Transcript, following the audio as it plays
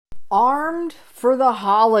Armed for the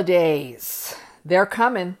holidays. They're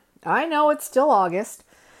coming. I know it's still August.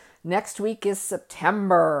 Next week is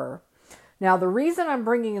September. Now, the reason I'm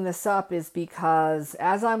bringing this up is because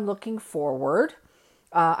as I'm looking forward,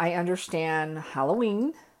 I understand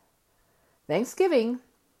Halloween, Thanksgiving,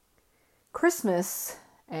 Christmas,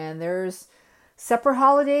 and there's separate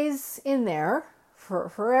holidays in there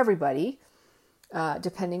for everybody,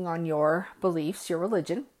 depending on your beliefs, your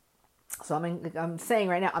religion. So I'm saying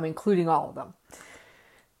right now, I'm including all of them.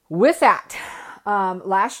 With that,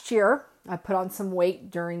 last year, I put on some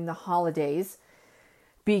weight during the holidays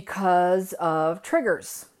because of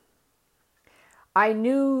triggers. I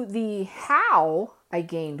knew the how I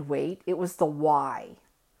gained weight. It was the why.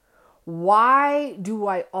 Why do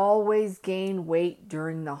I always gain weight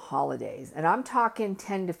during the holidays? And I'm talking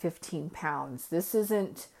 10 to 15 pounds. This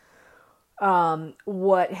isn't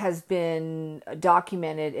what has been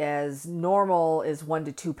documented as normal is 1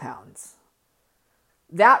 to 2 pounds.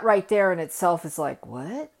 That right there in itself is like,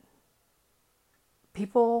 what?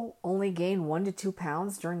 People only gain 1 to 2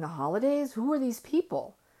 pounds during the holidays? Who are these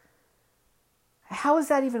people? How is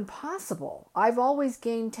that even possible? I've always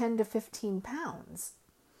gained 10 to 15 pounds.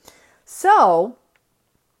 So,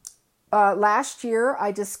 last year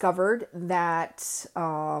I discovered that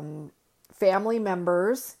family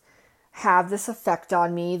members have this effect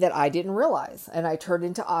on me that I didn't realize. And I turned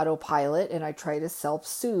into autopilot and I try to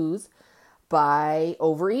self-soothe by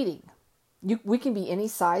overeating. We can be any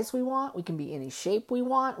size we want. We can be any shape we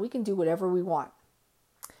want. We can do whatever we want.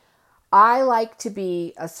 I like to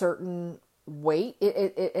be a certain weight.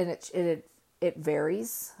 It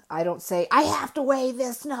varies. I don't say, I have to weigh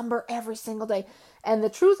this number every single day. And the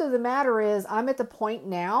truth of the matter is, I'm at the point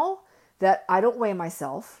now that I don't weigh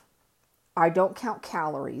myself. I don't count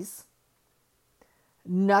calories.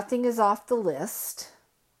 Nothing is off the list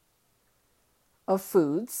of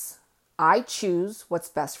foods. I choose what's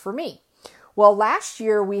best for me. Well, last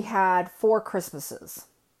year we had 4 Christmases.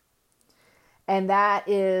 And that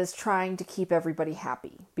is trying to keep everybody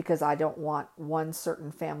happy because I don't want one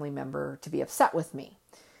certain family member to be upset with me.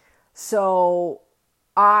 So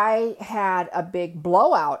I had a big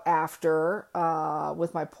blowout after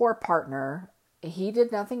with my poor partner. He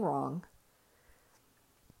did nothing wrong.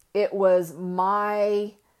 It was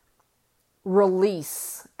my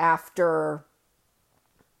release after,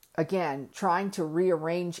 again, trying to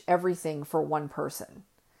rearrange everything for one person.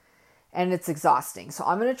 And it's exhausting. So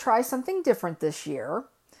I'm going to try something different this year.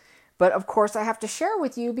 But of course, I have to share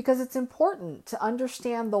with you because it's important to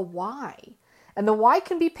understand the why. And the why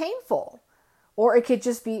can be painful. Or it could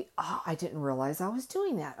just be, I didn't realize I was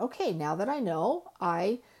doing that. Okay, now that I know,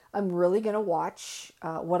 I'm really going to watch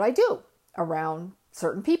what I do around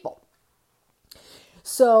certain people.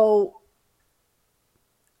 So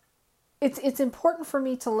it's important for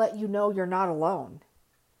me to let you know you're not alone.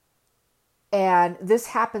 And this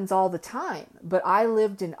happens all the time, but I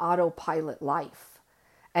lived an autopilot life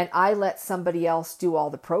and I let somebody else do all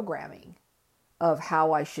the programming of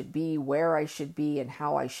how I should be, where I should be, and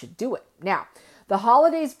how I should do it. Now, the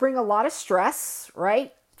holidays bring a lot of stress,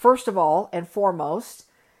 right? First of all and foremost,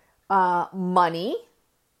 money,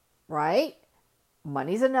 right?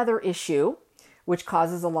 Money's another issue, which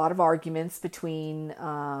causes a lot of arguments between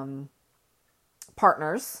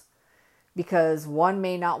partners. Because one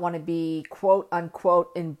may not want to be quote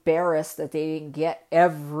unquote embarrassed that they didn't get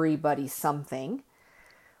everybody something,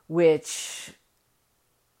 which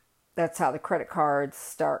that's how the credit cards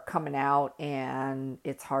start coming out and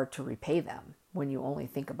it's hard to repay them when you only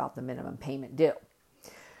think about the minimum payment due,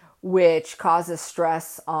 which causes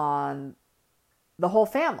stress on the whole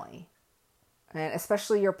family and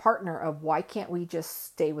especially your partner of why can't we just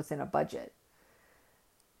stay within a budget?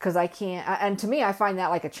 Because I can't, and to me, I find that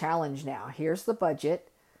like a challenge now. Here's the budget.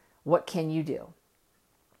 What can you do?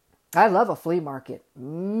 I love a flea market.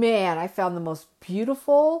 Man, I found the most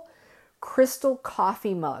beautiful crystal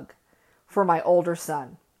coffee mug for my older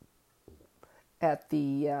son at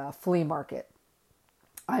the flea market.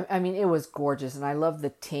 I mean, it was gorgeous, and I love the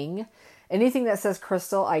ting. Anything that says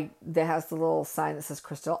crystal, that has the little sign that says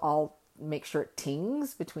crystal, I'll make sure it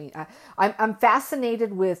tings between. I'm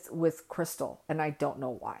fascinated with crystal, and I don't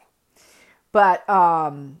know why. But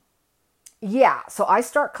yeah, so I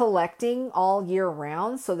start collecting all year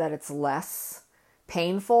round so that it's less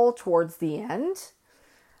painful towards the end.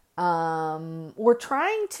 We're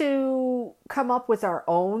trying to come up with our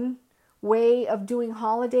own way of doing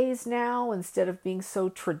holidays now instead of being so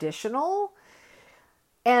traditional,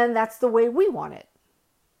 and that's the way we want it.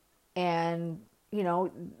 And you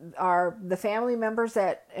know, the family members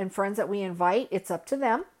and friends that we invite, it's up to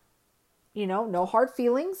them. no hard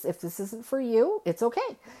feelings. If this isn't for you, it's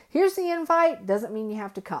okay. Here's the invite. Doesn't mean you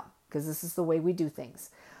have to come, because this is the way we do things.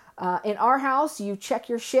 In our house, you check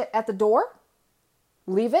your shit at the door.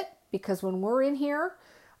 Leave it, because when we're in here,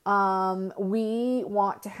 we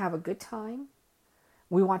want to have a good time.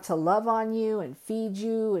 We want to love on you and feed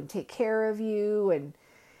you and take care of you. And,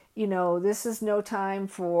 this is no time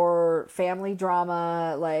for family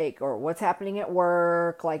drama, or what's happening at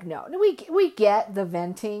work. No, we get the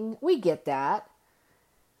venting. We get that.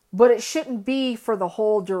 But it shouldn't be for the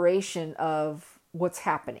whole duration of what's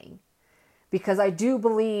happening. Because I do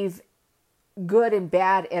believe good and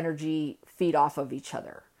bad energy feed off of each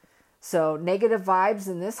other. So negative vibes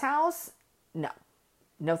in this house, no,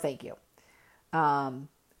 thank you.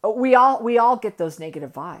 We all get those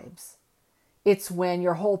negative vibes. It's when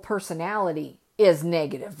your whole personality is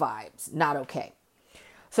negative vibes, not okay.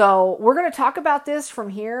 So we're going to talk about this from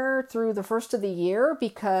here through the first of the year,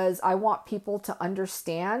 because I want people to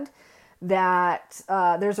understand that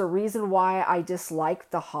there's a reason why I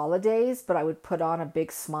disliked the holidays, but I would put on a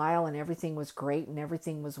big smile and everything was great and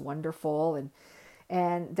everything was wonderful.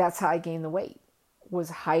 And that's how I gained the weight,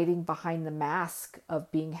 was hiding behind the mask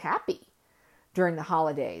of being happy during the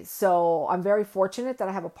holidays. So I'm very fortunate that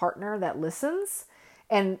I have a partner that listens,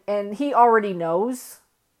 and he already knows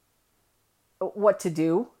what to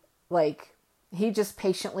do. He just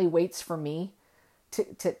patiently waits for me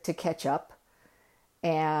to catch up.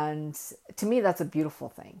 And to me, that's a beautiful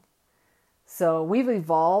thing. So we've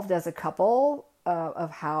evolved as a couple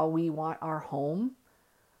of how we want our home,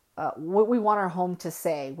 what we want our home to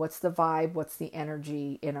say, what's the vibe, what's the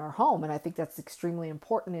energy in our home. And I think that's extremely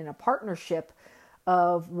important in a partnership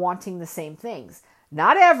of wanting the same things.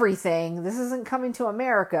 Not everything. This isn't Coming to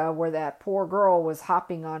America, where that poor girl was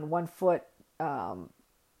hopping on one foot,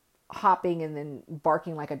 hopping and then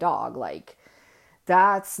barking like a dog.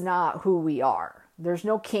 That's not who we are. There's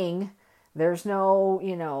no king. There's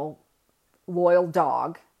no, loyal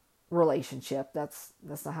dog relationship. That's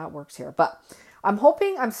not how it works here. But I'm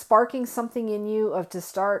hoping I'm sparking something in you to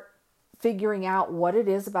start figuring out what it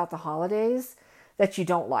is about the holidays that you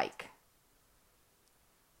don't like,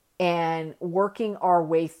 and working our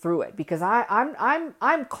way through it, because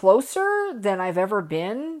I'm closer than I've ever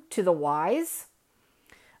been to the whys.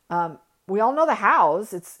 We all know the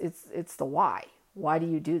hows. It's the why. Why do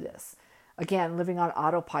you do this? Again, living on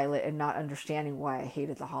autopilot and not understanding why I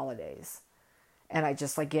hated the holidays. And I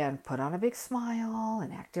just, again, put on a big smile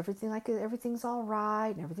and act everything like everything's all right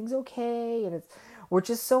and everything's okay. And we're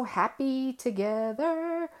just so happy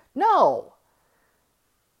together. No.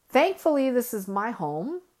 Thankfully, this is my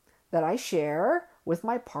home that I share with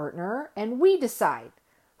my partner, and we decide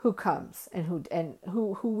who comes and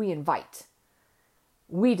who we invite.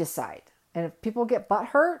 We decide. And if people get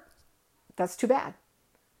butthurt, that's too bad.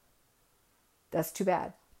 That's too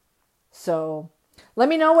bad. So let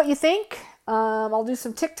me know what you think. I'll do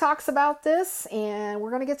some TikToks about this, and we're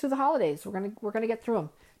going to get through the holidays. We're going to get through them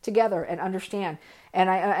together and understand.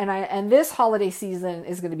 And this holiday season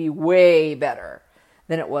is going to be way better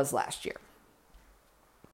than it was last year.